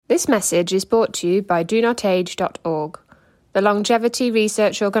This message is brought to you by DoNotAge.org, the longevity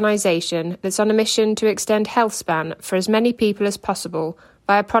research organisation that's on a mission to extend health span for as many people as possible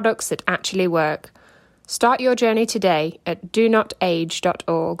via products that actually work. Start your journey today at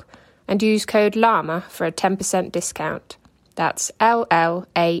DoNotAge.org and use code LLAMA for a 10% discount. That's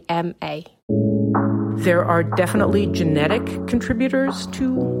LLAMA. There are definitely genetic contributors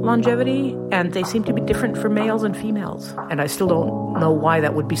to longevity, and they seem to be different for males and females. And I still don't know why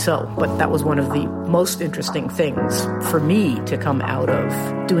that would be so, but that was one of the most interesting things for me to come out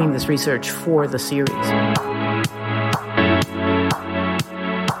of doing this research for the series.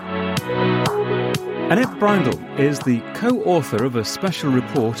 Annette Brindle is the co-author of a special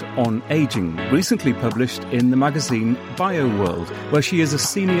report on aging, recently published in the magazine BioWorld, where she is a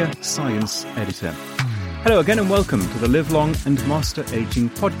senior science editor. Hello again and welcome to the Live Long and Master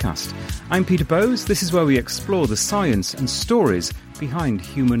Aging podcast. I'm Peter Bowes. This is where we explore the science and stories behind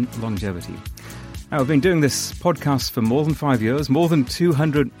human longevity. Now, I've been doing this podcast for more than 5 years, more than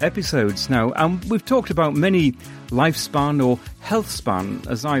 200 episodes now, and we've talked about many lifespan or health span,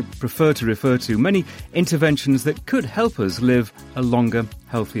 as I prefer to refer to, many interventions that could help us live a longer,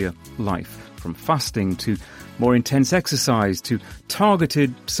 healthier life, from fasting to more intense exercise, to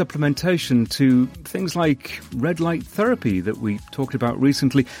targeted supplementation, to things like red light therapy that we talked about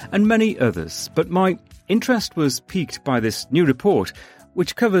recently, and many others. But my interest was piqued by this new report,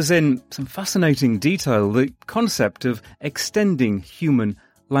 which covers in some fascinating detail the concept of extending human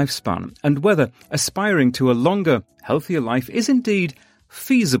lifespan and whether aspiring to a longer, healthier life is indeed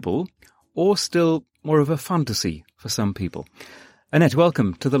feasible or still more of a fantasy for some people. Annette,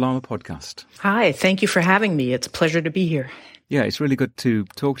 welcome to the Llama podcast. Hi, thank you for having me. It's a pleasure to be here. Yeah, it's really good to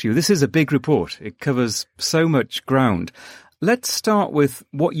talk to you. This is a big report. It covers so much ground. Let's start with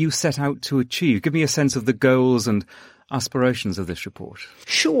what you set out to achieve. Give me a sense of the goals and aspirations of this report.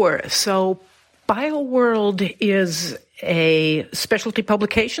 Sure. So BioWorld is a specialty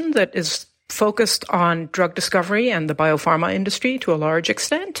publication that is focused on drug discovery and the biopharma industry to a large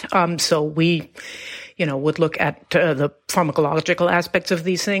extent. So we would look at the pharmacological aspects of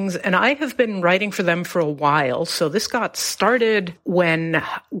these things. And I have been writing for them for a while. So this got started when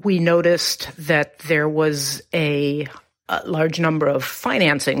we noticed that there was a large number of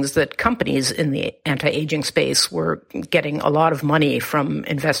financings that companies in the anti-aging space were getting a lot of money from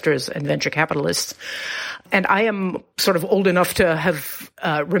investors and venture capitalists. And I am sort of old enough to have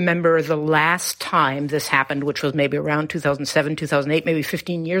remember the last time this happened, which was maybe around 2007, 2008, maybe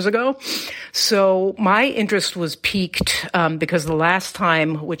 15 years ago. So my interest was piqued because the last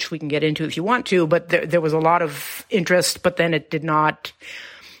time, which we can get into if you want to, but there was a lot of interest, but then it did not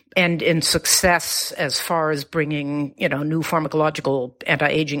end in success as far as bringing, new pharmacological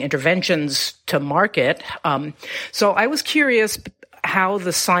anti-aging interventions to market. So I was curious how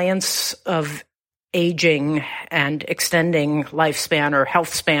the science of aging and extending lifespan or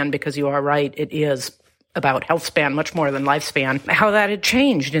health span, because you are right, it is about health span much more than lifespan, how that had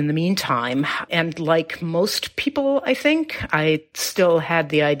changed in the meantime. And like most people, I think, I still had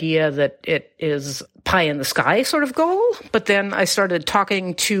the idea that it is pie in the sky sort of goal. But then I started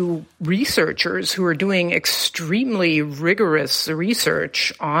talking to researchers who are doing extremely rigorous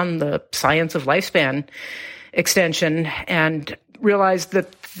research on the science of lifespan extension and realized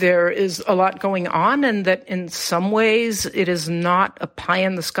that there is a lot going on and that in some ways it is not a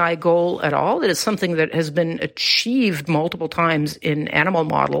pie-in-the-sky goal at all. It is something that has been achieved multiple times in animal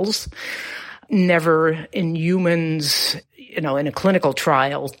models, never in humans, in a clinical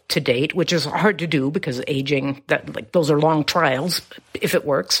trial to date, which is hard to do because aging, those are long trials, if it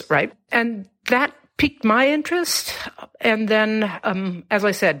works, right? And that piqued my interest. And then, as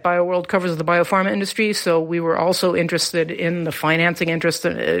I said, BioWorld covers the biopharma industry, so we were also interested in the financing interest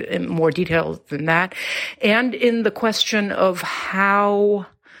in more detail than that, and in the question of how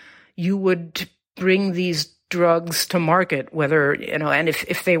you would bring these drugs to market, whether, and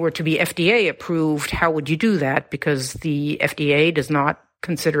if they were to be FDA approved, how would you do that? Because the FDA does not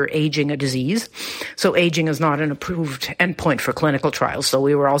consider aging a disease. So aging is not an approved endpoint for clinical trials. So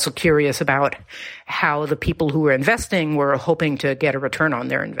we were also curious about how the people who were investing were hoping to get a return on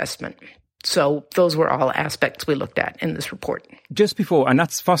their investment. So those were all aspects we looked at in this report. Just before, and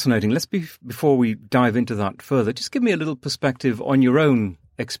that's fascinating, before we dive into that further, just give me a little perspective on your own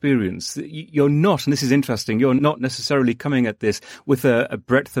experience. You're not, and this is interesting, you're not necessarily coming at this with a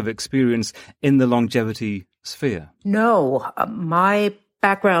breadth of experience in the longevity sphere. No, my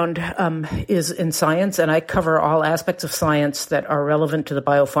background is in science, and I cover all aspects of science that are relevant to the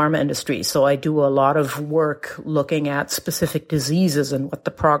biopharma industry. So I do a lot of work looking at specific diseases and what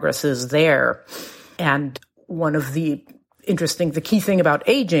the progress is there. And one of the interesting. The key thing about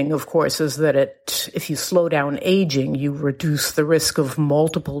aging, of course, is that if you slow down aging, you reduce the risk of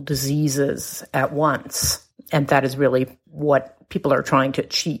multiple diseases at once. And that is really what people are trying to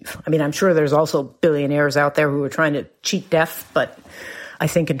achieve. I mean, I'm sure there's also billionaires out there who are trying to cheat death, but I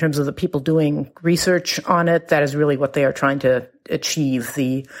think in terms of the people doing research on it, that is really what they are trying to achieve.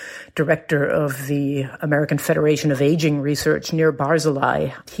 The director of the American Federation of Aging Research, Nir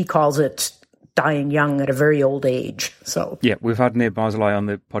Barzilai, he calls it dying young at a very old age. So yeah, we've had Nir Barzilai on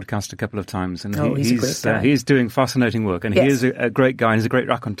the podcast a couple of times, and he's a great guy. He's doing fascinating work, and yes. he is a great guy, and he's a great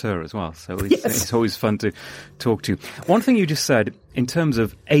raconteur as well. So it's always fun to talk to. One thing you just said in terms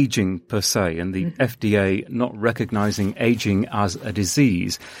of aging per se, and the FDA not recognizing aging as a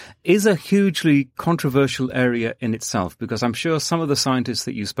disease, is a hugely controversial area in itself, because I'm sure some of the scientists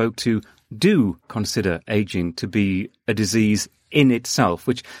that you spoke to do consider aging to be a disease in itself,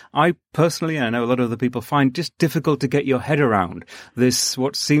 which I personally, and I know a lot of other people, find just difficult to get your head around. This,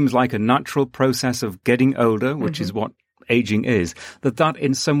 what seems like a natural process of getting older, which is what aging is, that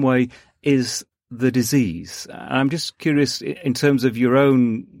in some way is the disease. And I'm just curious in terms of your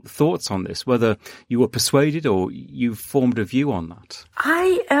own thoughts on this, whether you were persuaded or you've formed a view on that.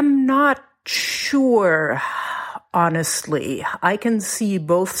 I am not sure. Honestly, I can see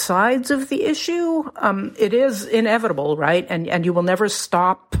both sides of the issue. It is inevitable, right? And you will never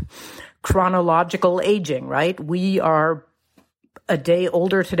stop chronological aging, right? We are a day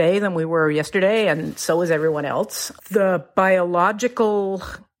older today than we were yesterday, and so is everyone else. The biological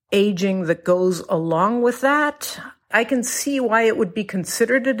aging that goes along with that, I can see why it would be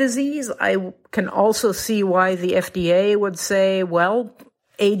considered a disease. I can also see why the FDA would say, well,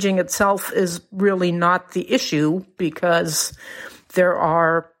 aging itself is really not the issue, because there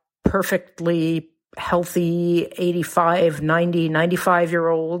are perfectly healthy 85, 90,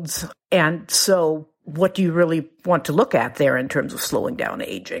 95-year-olds. And so what do you really want to look at there in terms of slowing down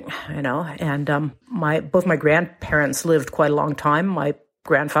aging, you know? And both my grandparents lived quite a long time. My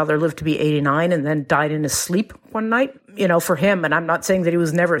grandfather lived to be 89 and then died in his sleep one night. You know, for him, and I'm not saying that he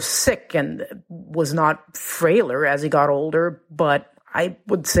was never sick and was not frailer as he got older, but I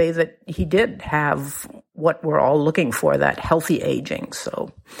would say that he did have what we're all looking for, that healthy aging.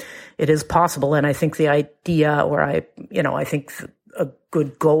 So it is possible. And I think the idea, I think a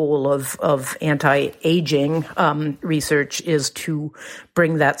good goal of anti-aging research is to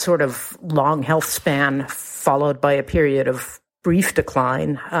bring that sort of long health span followed by a period of brief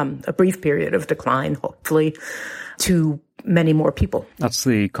decline, hopefully, to many more people. That's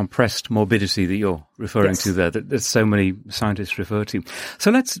the compressed morbidity that you're referring to there, that so many scientists refer to.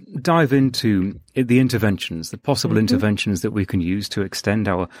 So let's dive into the interventions, the possible interventions that we can use to extend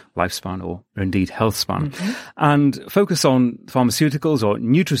our lifespan or indeed health span, and focus on pharmaceuticals or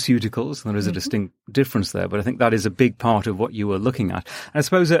nutraceuticals. There is a distinct difference there, but I think that is a big part of what you were looking at. And I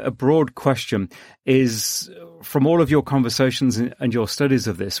suppose a broad question is, from all of your conversations and your studies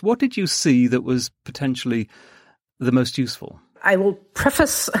of this, what did you see that was potentially the most useful? I will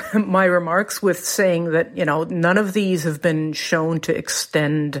preface my remarks with saying that, none of these have been shown to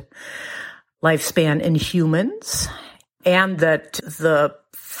extend lifespan in humans, and that the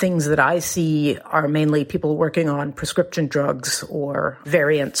things that I see are mainly people working on prescription drugs or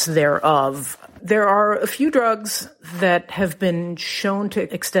variants thereof. There are a few drugs that have been shown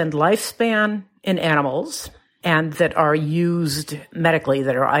to extend lifespan in animals and that are used medically,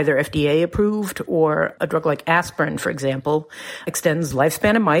 that are either FDA approved, or a drug like aspirin, for example, extends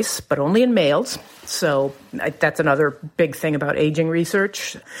lifespan in mice, but only in males. So that's another big thing about aging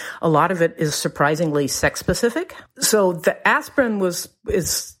research. A lot of it is surprisingly sex-specific. So the aspirin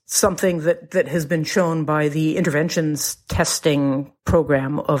is something that has been shown by the interventions testing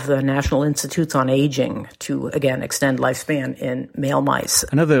program of the National Institutes on Aging to, again, extend lifespan in male mice.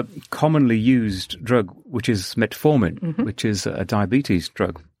 Another commonly used drug, which is metformin, which is a diabetes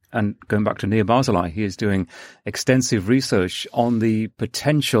drug. And going back to Nir Barzilai, he is doing extensive research on the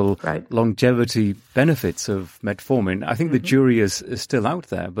potential longevity benefits of metformin. I think the jury is still out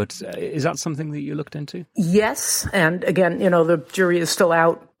there, but is that something that you looked into? Yes. And again, the jury is still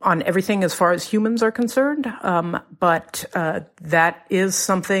out on everything as far as humans are concerned. But that is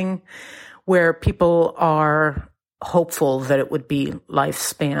something where people are hopeful that it would be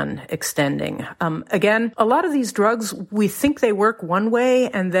lifespan extending. Again, a lot of these drugs, we think they work one way,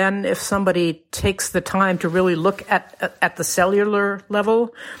 and then if somebody takes the time to really look at the cellular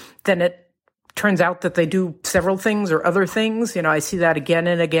level, then it turns out that they do several things or other things. I see that again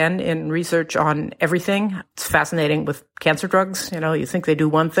and again in research on everything. It's fascinating with cancer drugs. You think they do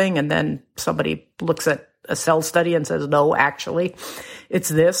one thing, and then somebody looks at a cell study and says, no, actually, it's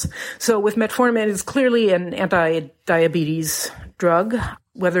this. So with metformin, it's clearly an anti-diabetes drug.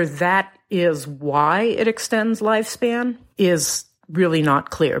 Whether that is why it extends lifespan is really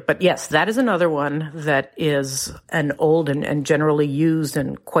not clear. But yes, that is another one that is an old and generally used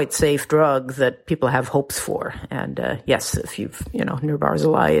and quite safe drug that people have hopes for. And yes, if Nir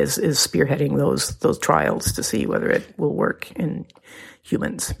Barzilai is spearheading those trials to see whether it will work in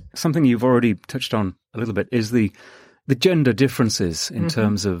humans. Something you've already touched on a little bit is the gender differences in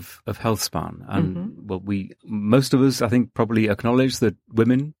terms of health span. And well, most of us, I think, probably acknowledge that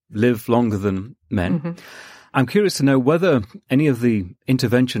women live longer than men. I'm curious to know whether any of the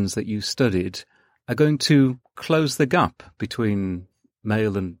interventions that you studied are going to close the gap between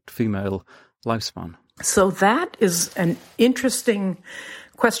male and female lifespan. So that is an interesting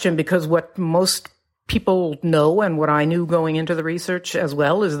question, because what most people know, and what I knew going into the research as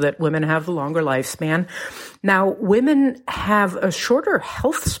well, is that women have the longer lifespan. Now, women have a shorter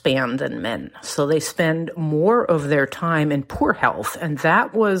health span than men, so they spend more of their time in poor health, and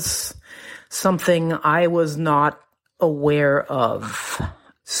that was something I was not aware of.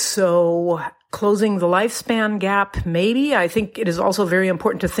 So closing the lifespan gap, maybe. I think it is also very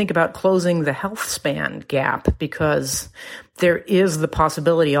important to think about closing the health span gap, because there is the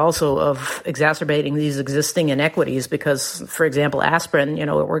possibility also of exacerbating these existing inequities, because, for example, aspirin,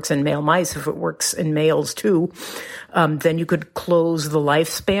 it works in male mice. If it works in males too, then you could close the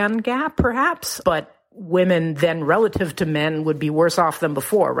lifespan gap perhaps, but women then relative to men would be worse off than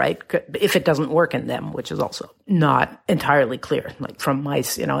before, right? If it doesn't work in them, which is also not entirely clear. Like from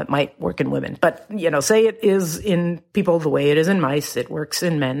mice, it might work in women. But, say it is in people the way it is in mice, it works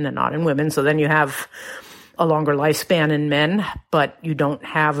in men and not in women. So then you have a longer lifespan in men, but you don't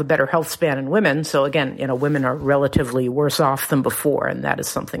have a better health span in women. So again, women are relatively worse off than before, and that is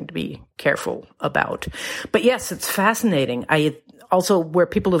something to be careful about. But yes, it's fascinating. Also, where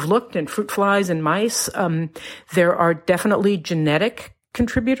people have looked in fruit flies and mice, there are definitely genetic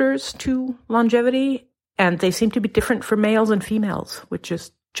contributors to longevity, and they seem to be different for males and females, which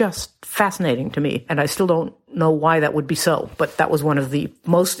is just fascinating to me. And I still don't know why that would be so, but that was one of the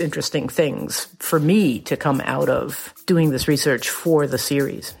most interesting things for me to come out of doing this research for the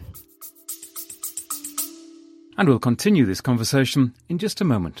series. And we'll continue this conversation in just a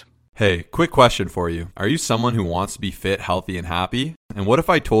moment. Hey, quick question for you. Are you someone who wants to be fit, healthy, and happy? And what if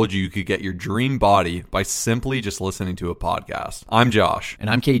I told you could get your dream body by simply just listening to a podcast? I'm Josh. And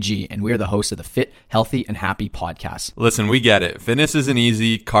I'm KG, and we're the hosts of the Fit, Healthy, and Happy podcast. Listen, we get it. Fitness isn't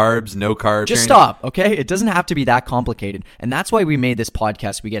easy. Carbs, no carbs. Just stop, okay? It doesn't have to be that complicated. And that's why we made this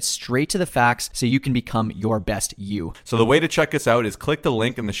podcast. We get straight to the facts so you can become your best you. So the way to check us out is click the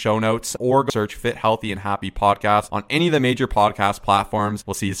link in the show notes or search Fit, Healthy, and Happy podcast on any of the major podcast platforms.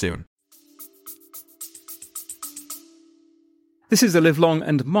 We'll see you soon. This is the Live Long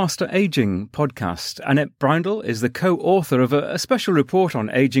and Master Aging podcast. Annette Brindle is the co-author of a special report on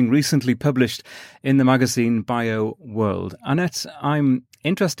aging recently published in the magazine BioWorld. Annette, I'm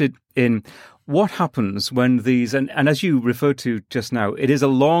interested in what happens when these, and as you referred to just now, it is a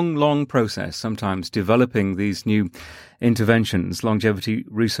long process sometimes developing these new interventions. Longevity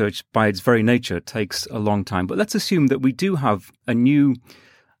research by its very nature takes a long time. But let's assume that we do have a new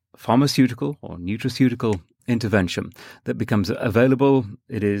pharmaceutical or nutraceutical intervention that becomes available.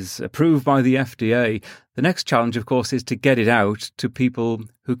 It is approved by the FDA. The next challenge, of course, is to get it out to people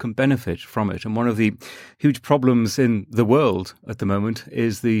who can benefit from it. And one of the huge problems in the world at the moment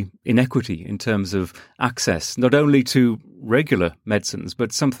is the inequity in terms of access, not only to regular medicines,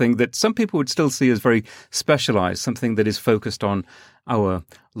 but something that some people would still see as very specialized, something that is focused on our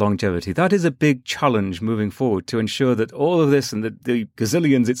longevity. That is a big challenge moving forward, to ensure that all of this and the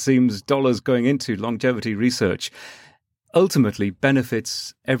gazillions, it seems, dollars going into longevity research ultimately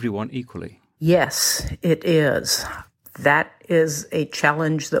benefits everyone equally. Yes, it is. That is a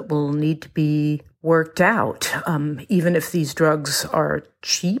challenge that will need to be worked out. Even if these drugs are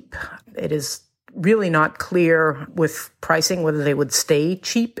cheap, it is really not clear with pricing whether they would stay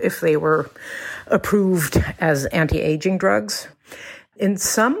cheap if they were approved as anti-aging drugs. In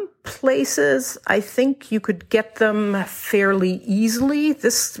some places, I think you could get them fairly easily.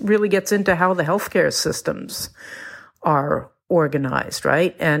 This really gets into how the healthcare systems are organized,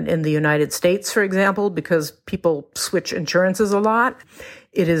 right? And in the United States, for example, because people switch insurances a lot,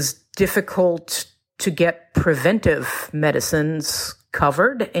 it is difficult to get preventive medicines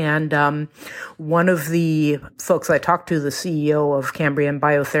covered. And one of the folks I talked to, the CEO of Cambrian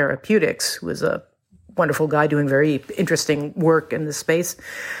Biotherapeutics, who is a wonderful guy doing very interesting work in this space.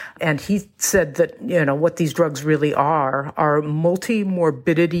 And he said that, what these drugs really are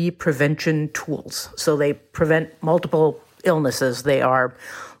multi-morbidity prevention tools. So they prevent multiple illnesses. They are a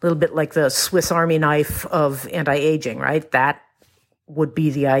little bit like the Swiss Army knife of anti-aging, right? That would be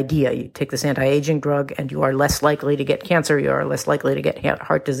the idea. You take this anti-aging drug and you are less likely to get cancer, you are less likely to get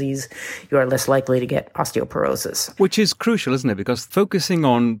heart disease, you are less likely to get osteoporosis. Which is crucial, isn't it? Because focusing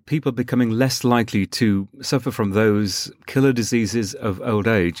on people becoming less likely to suffer from those killer diseases of old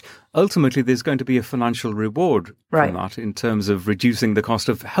age, ultimately there's going to be a financial reward from that in terms of reducing the cost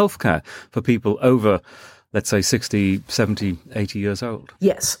of healthcare for people over, let's say, 60, 70, 80 years old.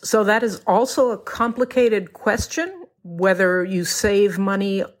 Yes. So that is also a complicated question, whether you save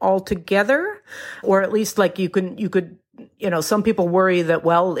money altogether, or at least like you could, some people worry that,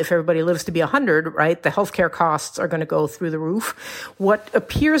 well, if everybody lives to be 100, right, the healthcare costs are going to go through the roof. What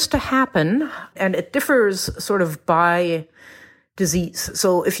appears to happen, and it differs sort of by disease.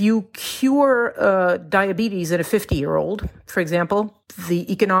 So if you cure diabetes in a 50-year-old, for example,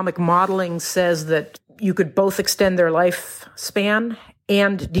 the economic modeling says that you could both extend their lifespan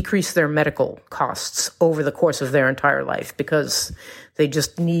and decrease their medical costs over the course of their entire life, because they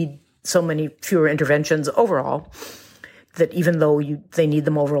just need so many fewer interventions overall that even though they need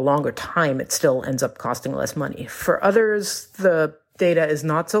them over a longer time, it still ends up costing less money. For others, the data is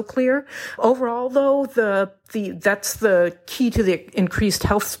not so clear. Overall, though, that's the key to the increased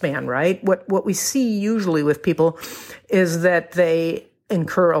health span, right? What we see usually with people is that they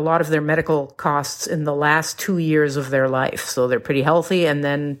incur a lot of their medical costs in the last 2 years of their life. So they're pretty healthy, and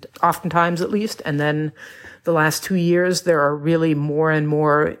then oftentimes at least, and then the last 2 years, there are really more and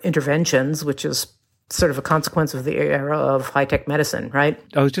more interventions, which is sort of a consequence of the era of high-tech medicine, right?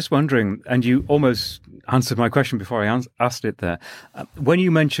 I was just wondering, and you almost answered my question before I asked it there. When you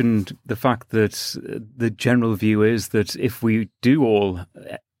mentioned the fact that the general view is that if we do all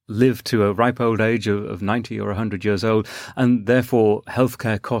live to a ripe old age of 90 or 100 years old, and therefore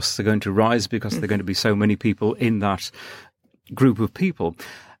healthcare costs are going to rise because there are going to be so many people in that group of people.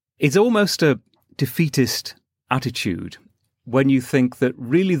 It's almost a defeatist attitude when you think that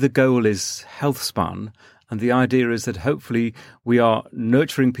really the goal is health span, and the idea is that hopefully we are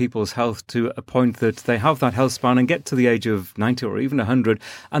nurturing people's health to a point that they have that health span and get to the age of 90 or even 100,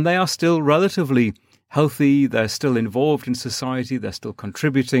 and they are still relatively healthy, they're still involved in society, they're still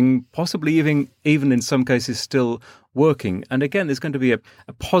contributing, possibly even in some cases still working. And again, there's going to be a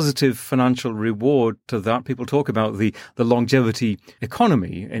positive financial reward to that. People talk about the longevity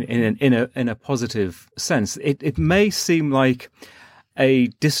economy in a positive sense. It may seem like a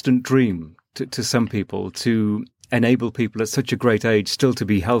distant dream to some people to enable people at such a great age still to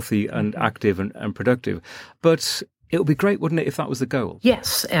be healthy and active and productive. But it would be great, wouldn't it, if that was the goal?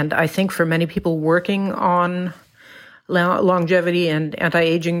 Yes, and I think for many people working on longevity and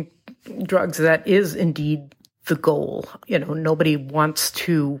anti-aging drugs, that is indeed the goal. Nobody wants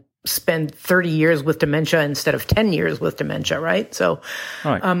to spend 30 years with dementia instead of 10 years with dementia, right? So,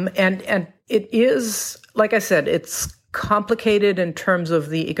 right. And it is, like I said, it's complicated in terms of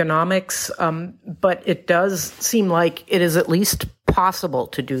the economics, but it does seem like it is at least possible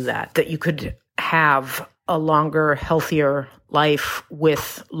to do that you could have a longer, healthier life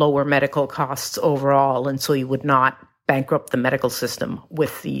with lower medical costs overall, and so you would not bankrupt the medical system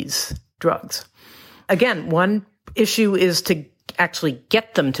with these drugs. Again, one issue is to actually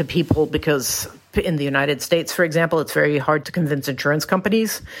get them to people, because in the United States, for example, it's very hard to convince insurance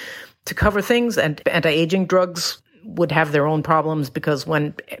companies to cover things, and anti-aging drugs would have their own problems because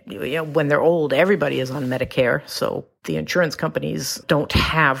when they're old, everybody is on Medicare, so the insurance companies don't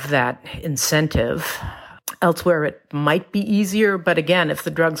have that incentive. Elsewhere, it might be easier, but again, if the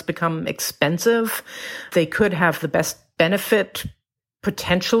drugs become expensive, they could have the best benefit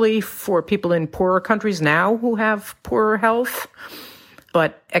potentially for people in poorer countries now who have poorer health.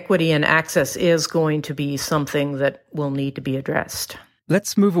 But equity and access is going to be something that will need to be addressed.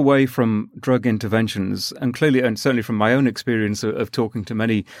 Let's move away from drug interventions, and clearly, and certainly from my own experience of talking to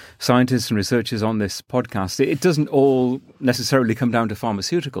many scientists and researchers on this podcast, it doesn't all necessarily come down to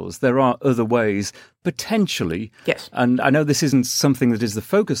pharmaceuticals. There are other ways, potentially. Yes. And I know this isn't something that is the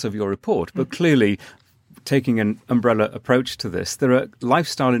focus of your report, but clearly, taking an umbrella approach to this, there are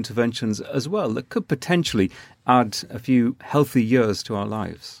lifestyle interventions as well that could potentially add a few healthy years to our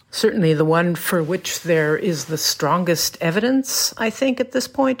lives. Certainly the one for which there is the strongest evidence, I think, at this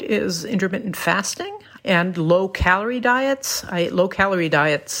point is intermittent fasting. and low-calorie diets. Low-calorie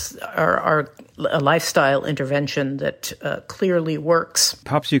diets are a lifestyle intervention that clearly works.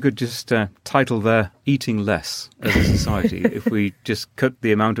 Perhaps you could just title there Eating Less as a society. If we just cut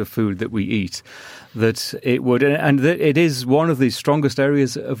the amount of food that we eat, that it would, and that it is one of the strongest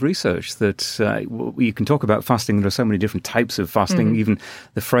areas of research that you can talk about fasting. There are so many different types of fasting. Even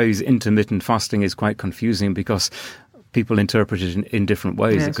the phrase intermittent fasting is quite confusing because people interpret it in different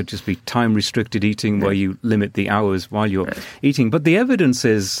ways. Yes. It could just be time-restricted eating where you limit the hours while you're eating. But the evidence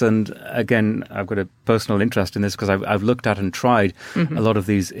is, and again, I've got a personal interest in this because I've looked at and tried a lot of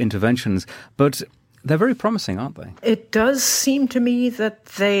these interventions, but they're very promising, aren't they? It does seem to me that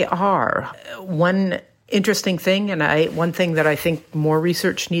they are. One interesting thing, and one thing that I think more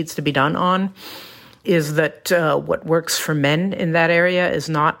research needs to be done on, is that what works for men in that area is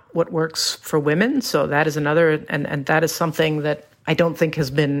not what works for women. So that is another, and that is something that I don't think has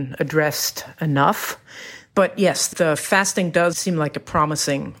been addressed enough. But yes, the fasting does seem like a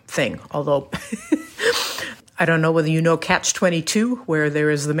promising thing, although I don't know whether you know Catch-22, where there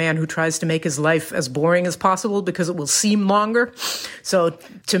is the man who tries to make his life as boring as possible because it will seem longer. So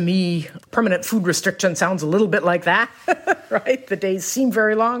to me, permanent food restriction sounds a little bit like that, right? The days seem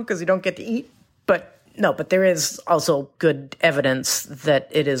very long because you don't get to eat. But there is also good evidence that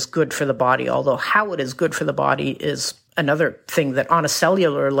it is good for the body, although how it is good for the body is another thing that on a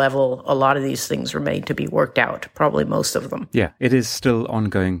cellular level, a lot of these things remain to be worked out, probably most of them. Yeah, it is still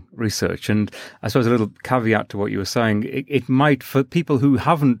ongoing research. And I suppose a little caveat to what you were saying, it might, for people who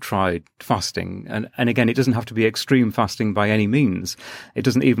haven't tried fasting, and again, it doesn't have to be extreme fasting by any means. It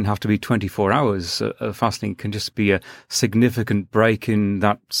doesn't even have to be 24 hours of fasting. It can just be a significant break in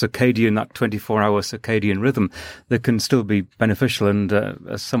that 24-hour circadian rhythm that can still be beneficial. And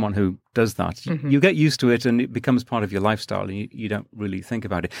as someone who does that, you get used to it and it becomes part of your lifestyle and you don't really think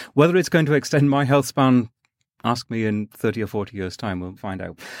about it. Whether it's going to extend my health span, ask me in 30 or 40 years' time, we'll find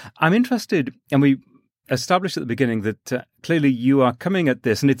out. I'm interested, and we established at the beginning that clearly you are coming at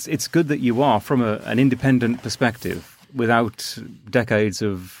this, and it's good that you are, from an independent perspective, without decades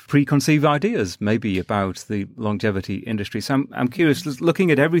of preconceived ideas maybe about the longevity industry. So I'm curious, looking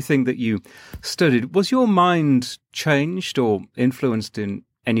at everything that you studied, was your mind changed or influenced in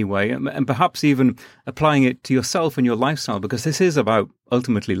any way, and perhaps even applying it to yourself and your lifestyle, because this is about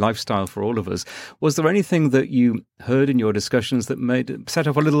ultimately lifestyle for all of us? Was there anything that you heard in your discussions that set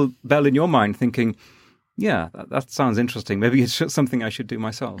off a little bell in your mind thinking, yeah, that sounds interesting, maybe it's just something I should do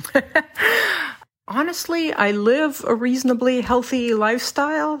myself? Honestly, I live a reasonably healthy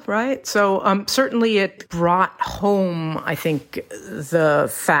lifestyle, right? So certainly it brought home, I think, the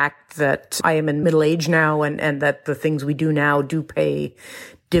fact that I am in middle age now and that the things we do now do pay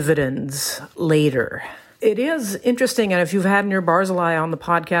dividends later. It is interesting, and if you've had Nir Barzilai on the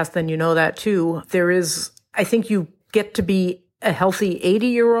podcast, then you know that too. I think you get to be a healthy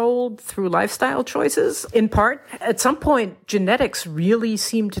 80-year-old through lifestyle choices. In part, at some point, genetics really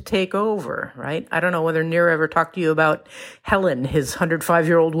seem to take over, right? I don't know whether Nir ever talked to you about Helen, his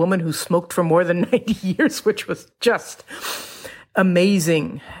 105-year-old woman who smoked for more than 90 years, which was just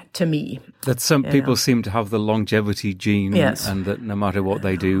amazing to me. That some people seem to have the longevity gene, yes, and that no matter what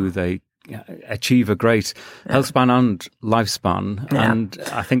they do, they achieve a great health span and lifespan. Yeah. And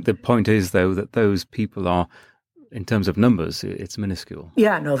I think the point is, though, that those people are, in terms of numbers, it's minuscule.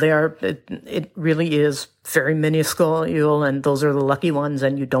 Yeah, no, they are. It really is very minuscule, and those are the lucky ones,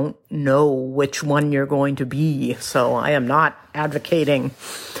 and you don't know which one you're going to be. So I am not advocating,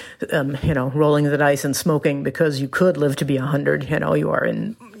 rolling the dice and smoking because you could live to be 100. You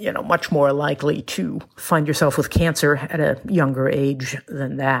are much more likely to find yourself with cancer at a younger age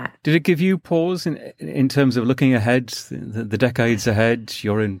than that. Did it give you pause in terms of looking ahead, the decades ahead?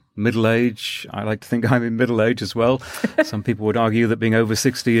 You're in middle age. I like to think I'm in middle age as well. Some people would argue that being over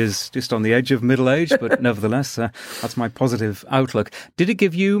 60 is just on the edge of middle age, but nevertheless, that's my positive outlook. Did it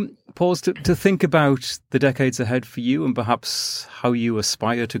give you pause to think about the decades ahead for you and perhaps how you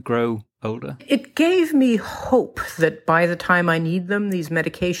aspire to grow older? It gave me hope that by the time I need them, these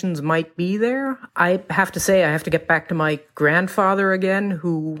medications might be there. I have to say, I have to get back to my grandfather again,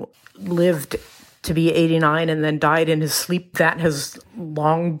 who lived to be 89 and then died in his sleep. That has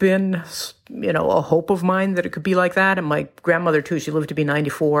long been, a hope of mine that it could be like that. And my grandmother too, she lived to be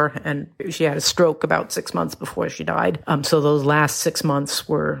 94 and she had a stroke about 6 months before she died. So those last 6 months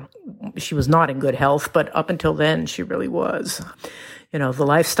she was not in good health, but up until then she really was. The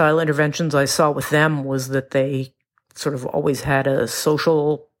lifestyle interventions I saw with them was that they sort of always had a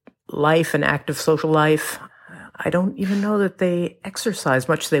social life, an active social life. I don't even know that they exercised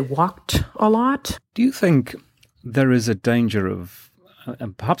much. They walked a lot. Do you think there is a danger of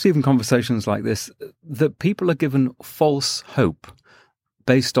and perhaps even conversations like this, that people are given false hope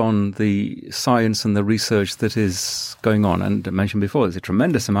based on the science and the research that is going on. And I mentioned before, there's a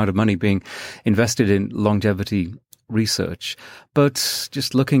tremendous amount of money being invested in longevity research. But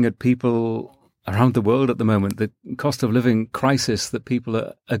just looking at people around the world at the moment, the cost of living crisis that people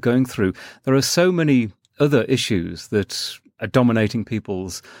are going through, there are so many other issues that are dominating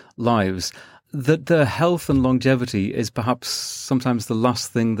people's lives that their health and longevity is perhaps sometimes the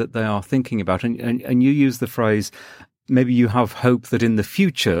last thing that they are thinking about. And you use the phrase, maybe you have hope that in the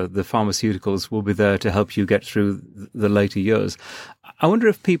future the pharmaceuticals will be there to help you get through the later years. I wonder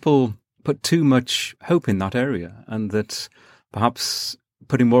if people put too much hope in that area, and that perhaps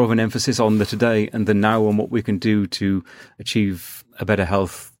putting more of an emphasis on the today and the now and what we can do to achieve a better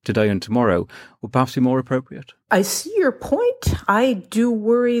health today and tomorrow would perhaps be more appropriate. I see your point. I do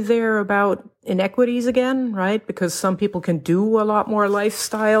worry there about inequities again, right? Because some people can do a lot more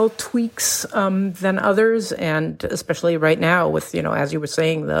lifestyle tweaks than others. And especially right now with, as you were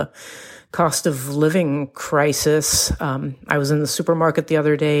saying, the cost of living crisis. I was in the supermarket the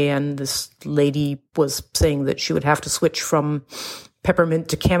other day and this lady was saying that she would have to switch from peppermint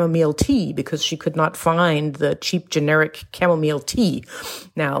to chamomile tea because she could not find the cheap generic chamomile tea.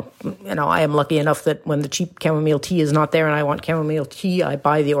 Now, I am lucky enough that when the cheap chamomile tea is not there and I want chamomile tea, I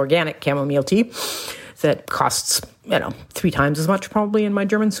buy the organic chamomile tea that costs, 3 times as much probably in my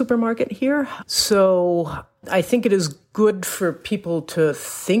German supermarket here. So I think it is good for people to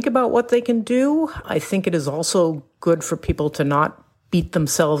think about what they can do. I think it is also good for people to not beat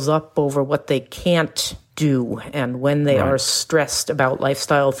themselves up over what they can't do. And when they are stressed about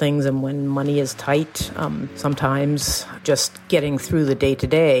lifestyle things and when money is tight, sometimes just getting through the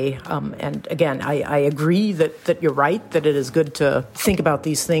day-to-day. And again, I agree that you're right, that it is good to think about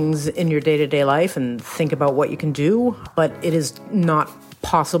these things in your day-to-day life and think about what you can do. But it is not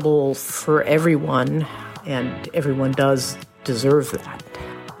possible for everyone, and everyone does deserve that,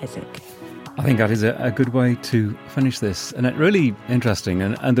 I think. I think that is a good way to finish this. And it's really interesting.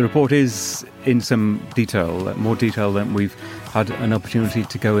 And the report is in some detail, more detail than we've had an opportunity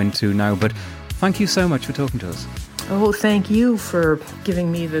to go into now. But thank you so much for talking to us. Oh, thank you for giving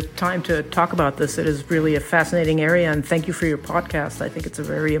me the time to talk about this. It is really a fascinating area, and thank you for your podcast. I think it's a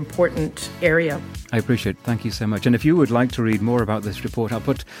very important area. I appreciate it. Thank you so much. And if you would like to read more about this report, I'll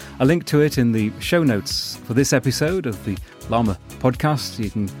put a link to it in the show notes for this episode of the Llama Podcast. You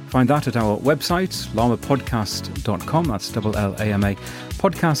can find that at our website, lamapodcast.com. That's LLAMA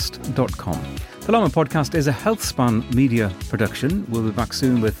podcast.com. The Llama Podcast is a HealthSpan media production. We'll be back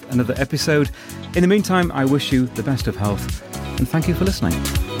soon with another episode. In the meantime, I wish you the best of health, and thank you for listening.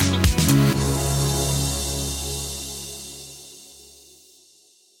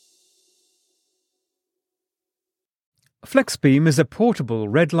 FlexBeam is a portable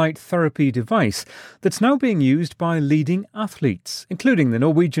red light therapy device that's now being used by leading athletes, including the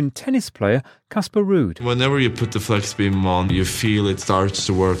Norwegian tennis player Casper Ruud. Whenever you put the FlexBeam on, you feel it starts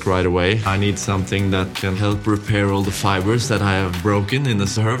to work right away. I need something that can help repair all the fibers that I have broken in the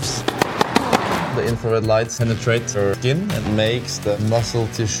serves. The infrared lights penetrate your skin and makes the muscle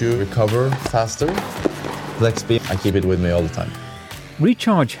tissue recover faster. FlexBeam, I keep it with me all the time.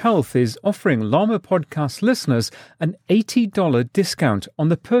 Recharge Health is offering Llama Podcast listeners an $80 discount on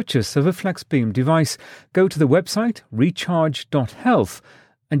the purchase of a FlexBeam device. Go to the website recharge.health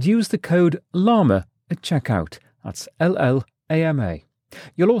and use the code LLAMA at checkout. That's LLAMA.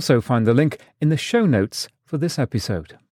 You'll also find the link in the show notes for this episode.